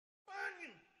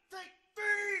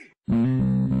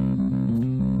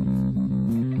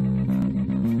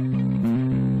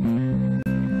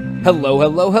Hello,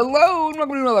 hello, hello, and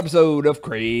welcome to another episode of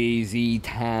Crazy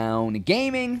Town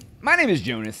Gaming. My name is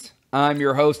Jonas. I'm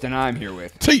your host, and I'm here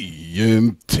with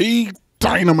TNT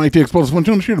Dinomight, the explosive one.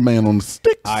 Jonas, you're the man on the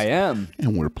sticks. I am.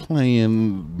 And we're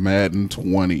playing Madden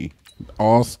 20.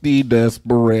 Austin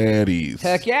Desperados.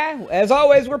 Heck yeah. As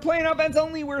always, we're playing offense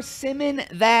only. We're simming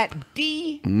that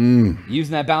D,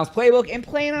 using that balanced playbook, and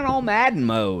playing on all Madden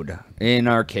mode, in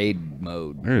arcade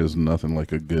mode. There is nothing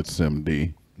like a good sim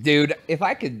D. Dude, if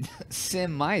I could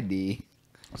sim my D.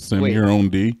 Sim your own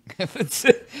D?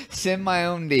 Sim my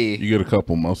own D. You get a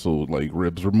couple muscle,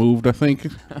 ribs removed, I think.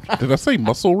 Did I say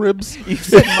muscle ribs? You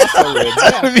said muscle ribs,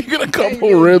 yeah. If you get a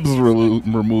couple ribs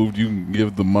removed, you can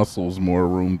give the muscles more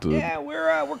room to... Yeah,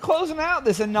 we're closing out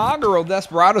this inaugural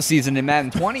Desperado season in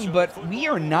Madden 20, but we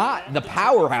are not the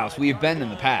powerhouse we have been in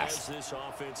the past.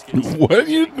 What?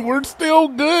 We're still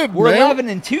good, We're man.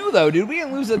 11-2, though, dude. We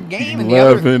didn't lose a game in the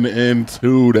other...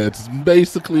 11-2. That's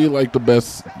basically like the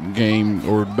best game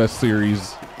or best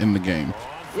series in the game.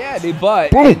 Yeah, dude, but...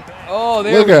 Boom. Oh,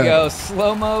 there we go.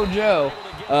 Slow-mo Joe.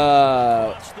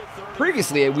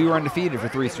 Previously, we were undefeated for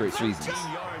 3 straight seasons.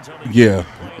 Yeah,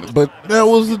 but that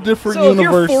was a different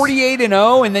universe. So if you're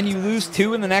 48-0 and then you lose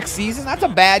 2 in the next season, that's a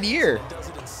bad year.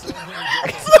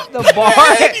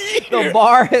 The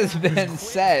bar has been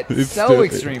set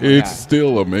extremely high. It's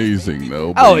still amazing,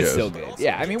 though. Oh, it's still good.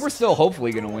 Yeah, I mean, we're still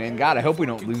hopefully going to win. God, I hope we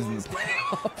don't lose in the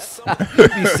playoffs.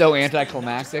 It'd be so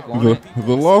anticlimactic, won't it?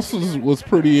 The losses was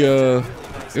pretty, it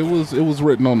was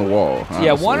written on the wall, honestly.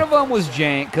 Yeah, one of them was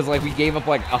jank because, we gave up,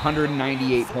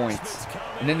 198 points.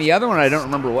 And then the other one, I don't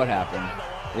remember what happened.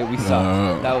 We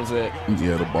sucked. That was it.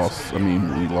 Yeah,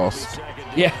 we lost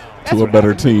to a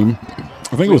better team.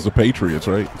 I think it was the Patriots,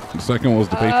 right? The second was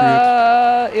the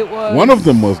Patriots? It was. One of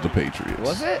them was the Patriots.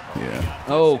 Was it? Yeah.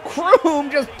 Oh, Kroom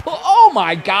just oh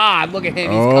my God, look at him.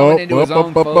 He's coming into his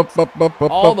own, folks.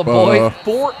 All the boys,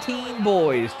 14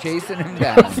 boys chasing him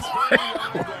down.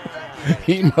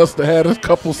 He must have had a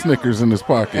couple Snickers in his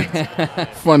pocket.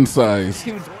 Fun size.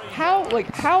 Dude,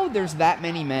 how there's that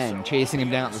many men chasing him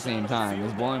down at the same time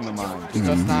is blowing my mind.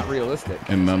 That's not realistic.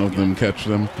 And none of them catch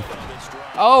them.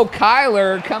 Oh,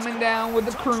 Kyler coming down with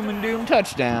the Kroom and Doom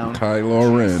touchdown.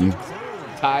 Kylo Ren.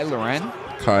 Kylo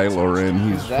Ren?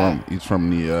 He's from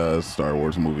the Star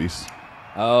Wars movies.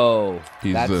 Oh,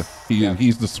 he's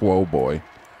the swole boy.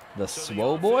 The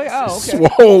swole boy? Oh, okay.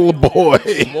 Swole boy.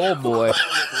 Swole boy.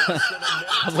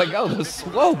 I was like, oh, the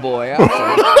swole boy.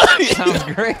 Sounds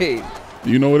great.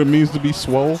 You know what it means to be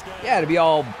swole? Yeah, to be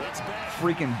all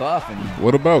freaking buff and.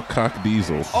 What about cock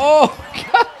diesel? Oh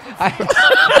God!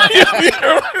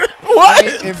 What?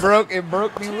 It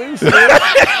broke me loose. Dude.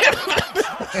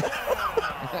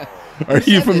 Are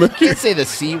you familiar? You can't say the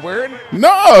C word.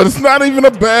 No, it's not even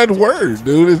a bad word,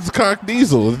 dude. It's cock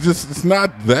diesel. It's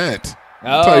not that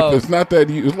type. It's not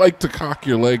that you like to cock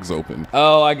your legs open.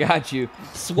 Oh, I got you.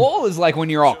 Swole is like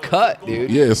when you're all cut, dude.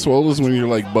 Yeah, swole is when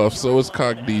you're buff. So it's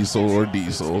cock diesel or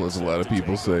diesel, as a lot of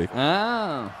people say.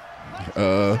 Oh.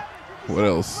 What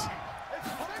else?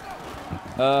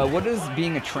 What does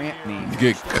being a tramp mean?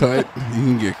 Get cut. You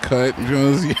can get cut.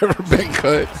 Jonas, you ever been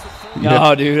cut?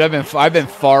 No, dude. I've been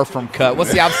far from cut.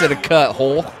 What's the opposite of cut?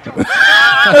 Hole.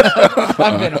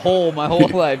 I've been whole my whole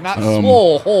life. Not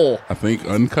swole, whole. I think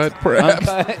uncut, perhaps.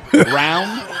 Uncut,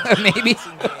 round, maybe.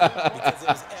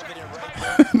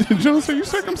 Jonas, are you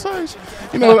circumcised?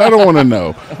 I don't want to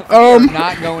know.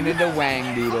 Not going into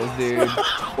wang doodles, dude.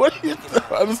 What are you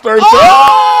I'm starting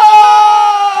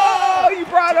You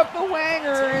brought up the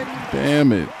wanger.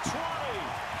 Damn it.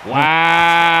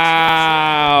 Wow.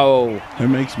 That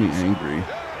makes me angry.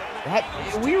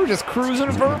 We were just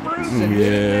cruising for a bruising.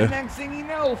 Yeah. And next thing you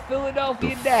know,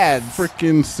 Philadelphia dads.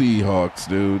 Freaking Seahawks,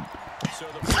 dude.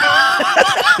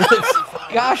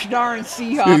 Gosh darn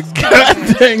Seahawks.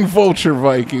 God dang Vulture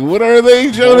Viking. What are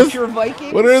they, Jonas? Vulture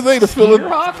Vikings? What are they? The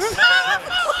Hawks?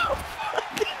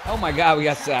 Oh my God, we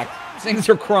got sacked. Things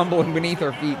are crumbling beneath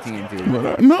our feet,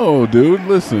 TNT. No, dude,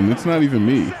 listen, it's not even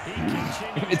me.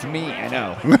 It's me, I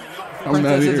know. I'm Princess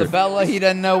not here. Isabella, he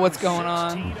doesn't know what's going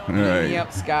on. All right.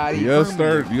 Yep, Scotty. You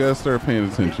gotta start paying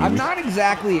attention. I'm not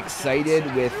exactly excited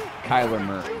with Kyler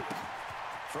Murray.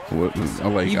 What,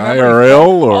 like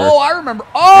IRL or? Oh, I remember.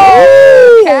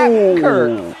 Oh, Captain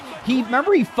Kirk. He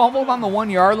fumbled on the 1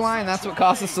 yard line. That's what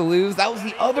cost us to lose. That was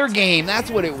the other game. That's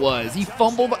what it was. He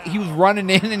fumbled. He was running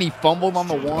in and he fumbled on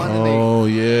the one. Oh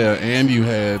yeah, and you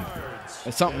had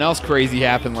something else crazy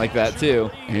happened like that too.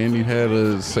 And you had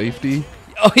a safety.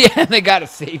 Oh, yeah, they got a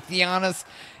safety on us.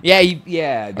 Yeah,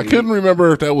 yeah. Dude. I couldn't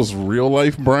remember if that was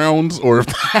real-life Browns or if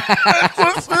that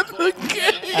was in the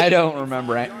game. I don't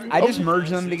remember. I just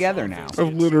merged them together now.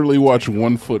 I've literally watched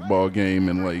one football game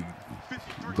in, like,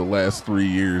 the last 3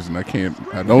 years, and I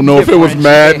don't know if it was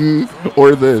Madden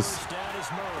or this.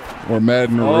 Or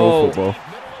Madden or real football.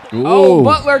 Ooh. Oh,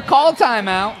 Butler, call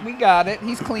timeout. We got it.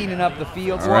 He's cleaning up the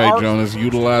field. All right, Jonas,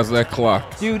 utilize that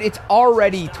clock. Dude, it's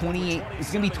already 28.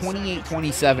 It's going to be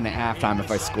 28-27 at halftime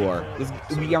if I score.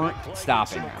 We aren't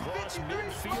stopping now.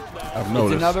 I've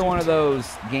noticed. It's another one of those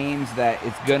games that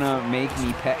it's going to make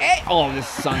me pay. Hey! Oh, this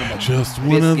son of a just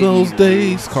one of those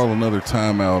days. Call another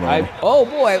timeout on. Oh,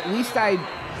 boy, at least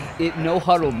it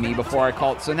no-huddled me before I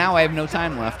called. So now I have no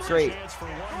time left. Great.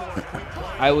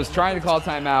 I was trying to call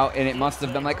timeout, and it must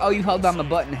have been like, oh, you held down the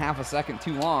button half a second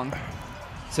too long.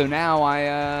 So now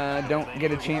I don't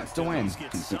get a chance to win.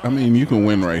 I mean, you can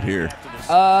win right here.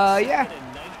 Yeah.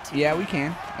 Yeah, we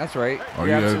can. That's right. All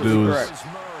you got to do is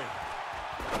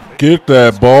get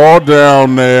that ball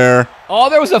down there. Oh,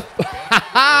 there was a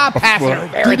passer.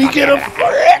 Did he get a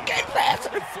freaking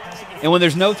passer? And when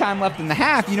there's no time left in the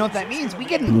half, you know what that means? We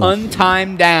get an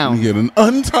untimed down. You get an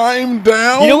untimed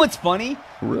down? You know what's funny?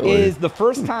 Really? Is the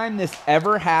first time this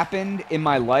ever happened in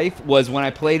my life was when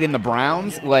I played in the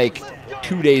Browns like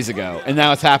 2 days ago. And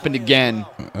now it's happened again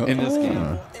in this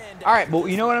game. All right, well,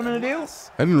 you know what I'm going to do?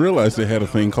 I didn't realize they had a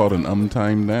thing called an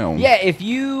untimed down. Yeah, if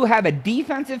you have a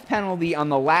defensive penalty on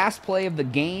the last play of the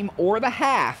game or the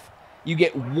half, you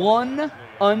get one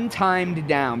untimed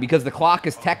down because the clock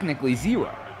is technically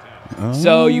 0. Oh.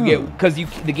 So you get because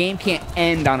the game can't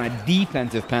end on a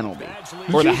defensive penalty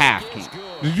or the half can't.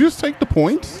 Did you just take the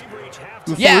points?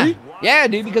 Yeah, 3? yeah,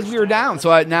 dude. Because we were down,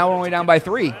 so now we're only down by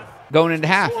 3 going into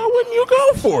half. Why wouldn't you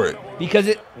go for it? Because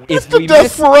it's the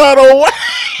Desperado way.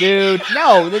 Dude,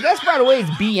 no, the Desperado way is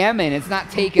BMing. It's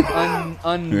not taking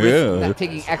not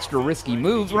taking extra risky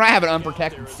moves. We're not having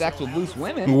unprotected sex with loose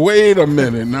women. Wait a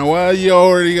minute. Now, why you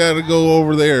already got to go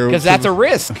over there? Because that's a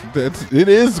risk. It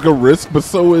is a risk, but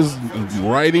so is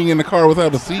riding in the car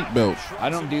without a seatbelt. I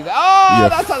don't do that. Oh,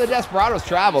 that's how the Desperados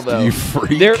travel, though. You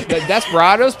freak. The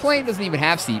Desperados plane doesn't even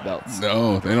have seatbelts.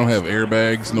 No, they don't have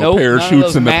airbags, no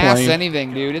parachutes in the plane.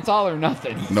 Anything, dude. It's all or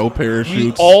nothing. No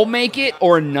parachutes. We all make it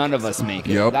or none of us make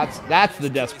it. Yep. That's the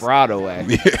Desperado way.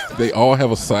 Yeah, they all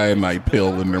have a cyanide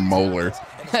pill in their molar.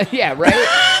 Yeah, right?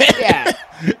 Yeah.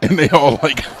 And they all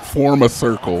like form a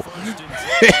circle.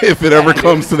 If it ever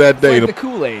comes to that day. It's like the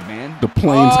Kool-Aid, man. The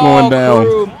plane's going down.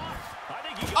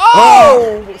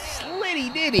 Oh,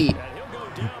 slitty ditty.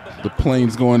 The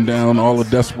plane's going down, all the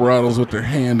Desperados with their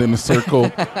hand in a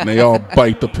circle, and they all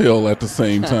bite the pill at the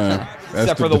same time.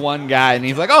 Except for the one guy, and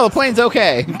he's like, oh, the plane's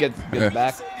okay. Gets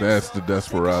back. That's the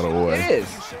Desperado way. It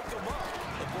is.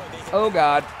 Oh,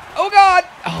 God. Oh, God.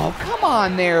 Oh, come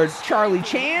on there, Charlie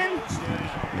Chan.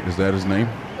 Is that his name?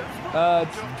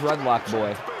 It's Dreadlock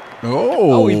Boy.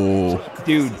 Oh.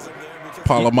 Dude.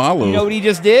 Palomalu. You know what he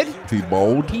just did? He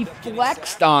bowled. He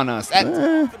flexed on us. It's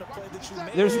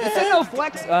no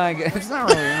flex. It's not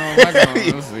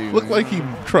really. Looked like he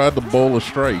tried to bowl a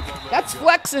strike. That's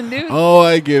flexing, dude. Oh,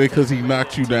 I get it, because he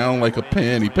knocked you down like a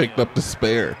pin. He picked up the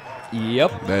spare.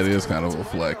 Yep. That is kind of a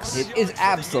flex. It is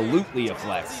absolutely a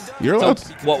flex.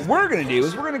 What we're going to do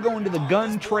is we're going to go into the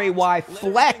Gun Tray Y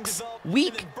flex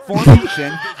weak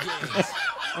formation.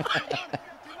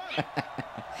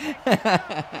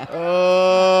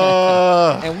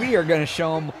 And we are going to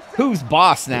show them who's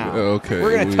boss now. Okay.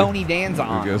 We're going to Tony Danza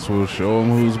on. I guess we'll show them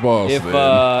who's boss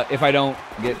unless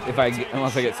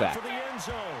I get sacked.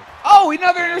 Oh,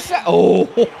 another intercept. Oh.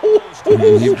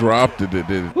 He dropped it. It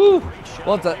did it. Well,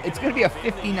 it's going to be a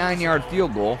 59-yard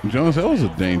field goal. Jones, that was a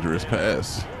dangerous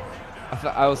pass.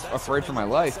 I was afraid for my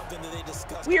life.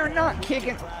 We are not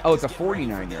kicking. Oh, it's a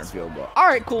 49-yard field goal. All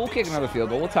right, cool. We'll kick another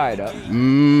field goal. We'll tie it up.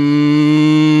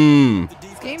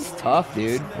 This game's tough,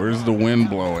 dude. Where's the wind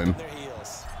blowing?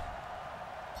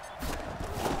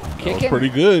 Kicking. That was pretty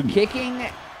good. Kicking.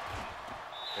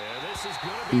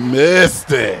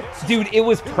 Missed it. Dude, it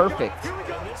was perfect.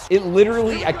 It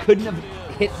literally, I couldn't have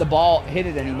hit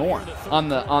it anymore on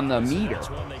the meter.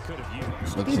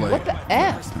 Dude, what the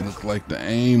F? Looks like the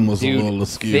aim was a little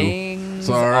askew. Things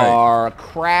are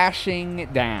crashing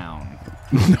down.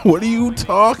 What are you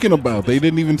talking about? They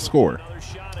didn't even score.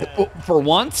 For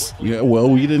once? Yeah, well,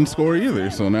 we didn't score either,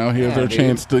 so now here's our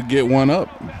chance to get one up.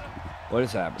 What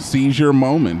is happening? Seizure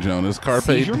moment, Jonas. Carpe.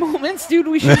 Seizure moments? Dude,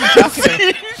 we should be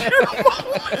talking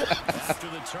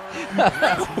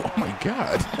Oh, my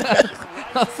God.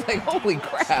 I was like, holy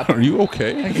crap. Are you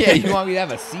okay? Yeah, you want me to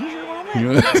have a seizure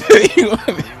moment?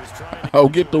 I'll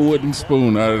get the wooden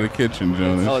spoon out of the kitchen,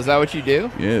 Jonas. Oh, is that what you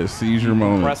do? Yeah, seize your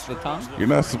moment. Press the tongue? You're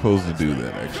not supposed to do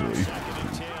that, actually.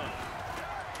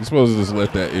 You're supposed to just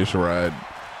let that ish ride.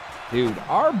 Dude,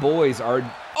 our boys are...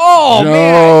 Oh,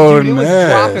 man! Dude, it was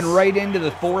dropping right into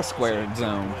the 4-square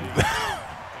zone.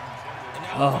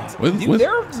 Oh, dude,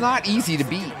 they're not easy to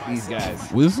beat, these guys.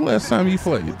 When's the last time you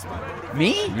played?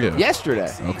 Me? Yeah.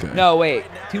 Yesterday. Okay. No, wait.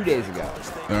 2 days ago.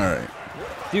 All right.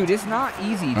 Dude, it's not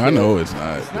easy. I know it's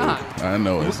not. It's not. I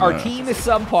know it's Our not. team is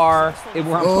subpar. I'm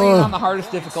playing on the hardest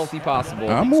difficulty possible.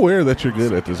 I'm aware that you're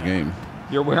good at this game.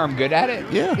 You're aware I'm good at it?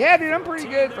 Yeah. Yeah, dude, I'm pretty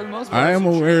good for the most part. I am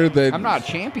aware that I'm not a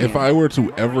champion. If I were to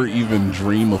ever even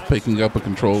dream of picking up a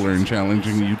controller and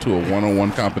challenging you to a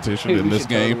one-on-one competition in this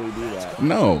game, totally do that.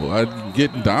 no, I'd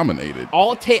get dominated.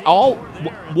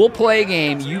 We'll play a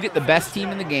game. You get the best team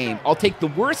in the game. I'll take the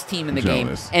worst team in the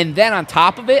game, and then on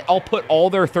top of it, I'll put all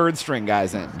their third-string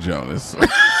guys in. Jonas,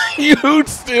 you'd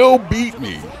still beat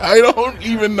me. I don't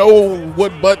even know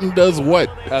what button does what.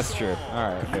 That's true.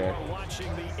 All right, fair.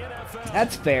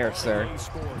 That's fair, sir.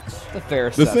 The fair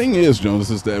The stuff. thing is, Jonas,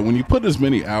 is that when you put as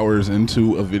many hours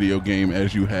into a video game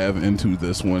as you have into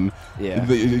this one,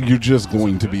 you're just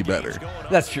going to be better.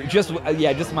 That's true. Just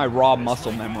my raw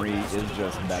muscle memory is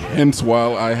just better. Hence,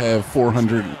 while I have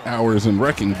 400 hours in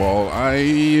Wrecking Ball, I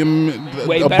am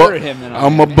way better at him than I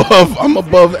am. I'm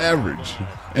above average.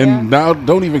 And now,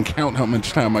 don't even count how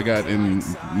much time I got in,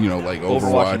 like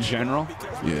Overwatch in general.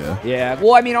 Yeah. Yeah.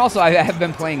 Well, I mean, also, I have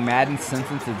been playing Madden since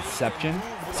its inception.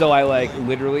 So I,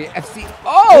 literally FC.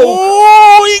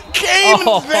 Oh, he came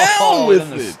down with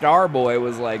and the it. Star Boy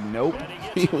was like, nope.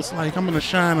 He was like, I'm going to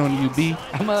shine on you, B.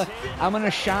 I'm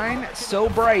gonna shine so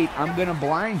bright, I'm going to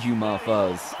blind you,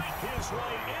 mofos.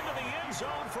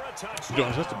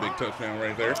 Jones, that's a big touchdown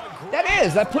right there. That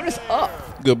is. That put us up.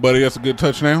 Good, buddy. That's a good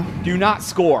touchdown. Do not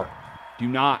score. Do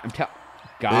not.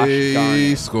 Gosh they darn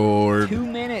it. Scored. 2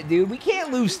 minute, dude. We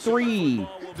can't lose 3.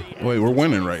 Wait, we're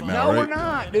winning right now, right? No, right? we're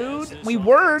not, dude. We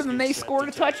were, and they scored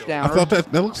a touchdown. I thought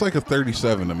that looks like a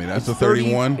 37 to me. That's a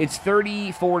 31. It's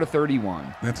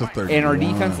 34-31. That's a 31. And our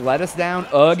defense let us down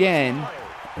again.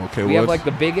 Okay, we have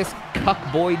the biggest cuck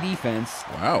boy defense.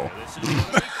 Wow.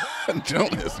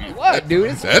 Jonas. What,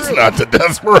 dude? That's not the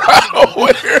Desperado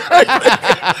way.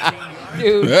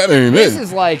 Dude, that ain't this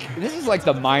is like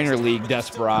the minor league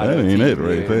Desperado. That ain't it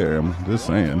right there. I'm just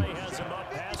saying.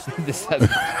 That's not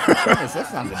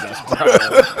the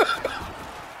Desperado.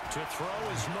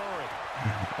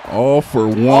 All for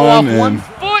one. All off one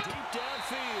foot.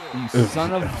 You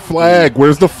son of flag.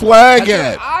 Where's the flag That's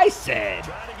at? What I said.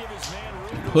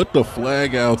 Put the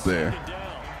flag out there.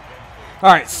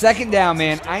 All right, second down,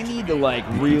 man. I need to I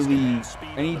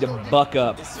need to buck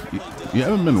up. You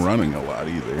haven't been running a lot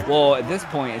either. Well, at this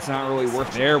point, it's not really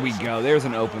worth. There we go. There's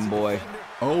an open boy.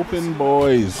 Open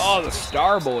boys. Oh, the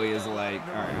Star Boy is like,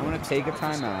 all right, I'm gonna take a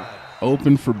timeout.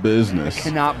 Open for business. I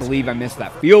cannot believe I missed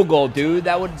that field goal, dude.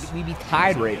 We'd be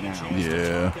tied right now.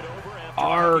 Yeah.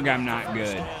 Arg, I'm not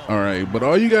good. All right, but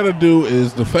all you got to do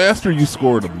is the faster you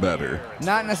score, the better.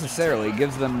 Not necessarily. It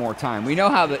gives them more time. We know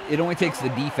how it only takes the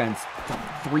defense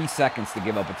 3 seconds to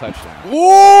give up a touchdown.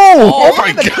 Oh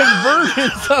my God. The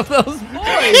convergence of those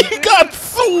boys. He got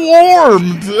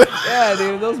swarmed. Yeah,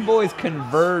 dude, those boys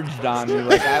converged on me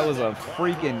like I was a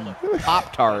freaking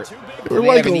Pop-Tart. They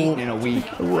haven't eaten in a week.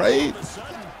 Right?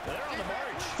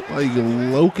 Like a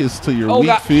locust to your weak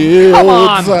God. Fields. Come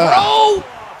on, bro.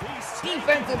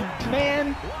 Defensive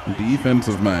man.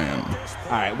 Defensive man.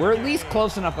 All right, we're at least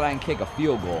close enough that I can kick a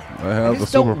field goal. I have the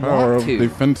superpower of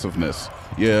defensiveness.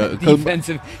 Yeah,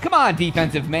 defensive. Come on,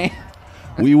 defensive man.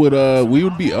 we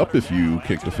would be up if you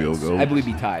kicked a field goal. I believe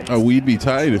we'd be tied. Oh, we'd be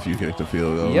tied if you kicked a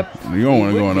field goal. Yep. You don't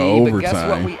want to go into overtime. But guess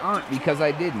what? We aren't because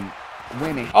I didn't.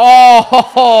 Winning.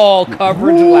 Oh,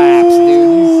 coverage lapse, dude.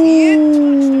 You see it?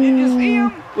 Did you see him?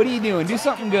 What are you doing? Do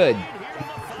something good.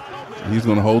 He's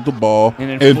going to hold the ball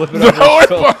and then flip it over throw it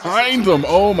behind him.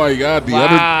 Oh, my God.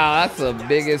 Wow, that's the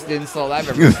biggest insult I've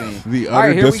ever seen. The All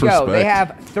right, here disrespect. we go. They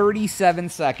have 37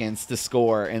 seconds to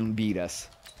score and beat us.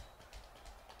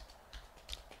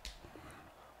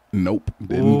 Nope.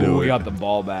 Didn't do it. We got the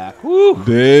ball back. Woo.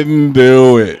 Didn't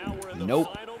do it.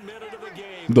 Nope.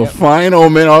 The final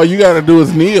minute, all you got to do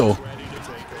is kneel.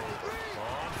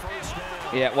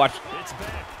 Yeah, watch.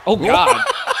 Oh, God.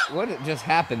 What just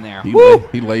happened there?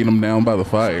 He laid him down by the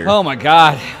fire. Oh, my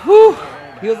God. Woo.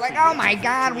 He was like, oh, my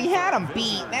God, we had him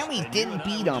beat. Then we didn't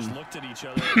beat him.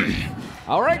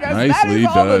 All right, guys, that is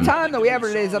all the time that we have for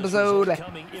today's episode.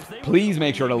 Please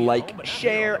make sure to like,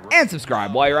 share, and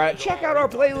subscribe. While you're at it, check out our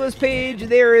playlist page.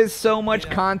 There is so much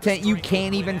content. You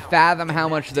can't even fathom how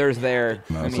much there's there.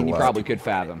 I mean, you probably could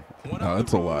fathom. No,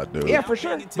 that's a lot, dude. Yeah, for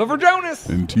sure. But for Jonas.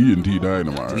 And TNT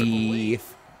Dinomight. We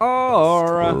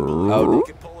are.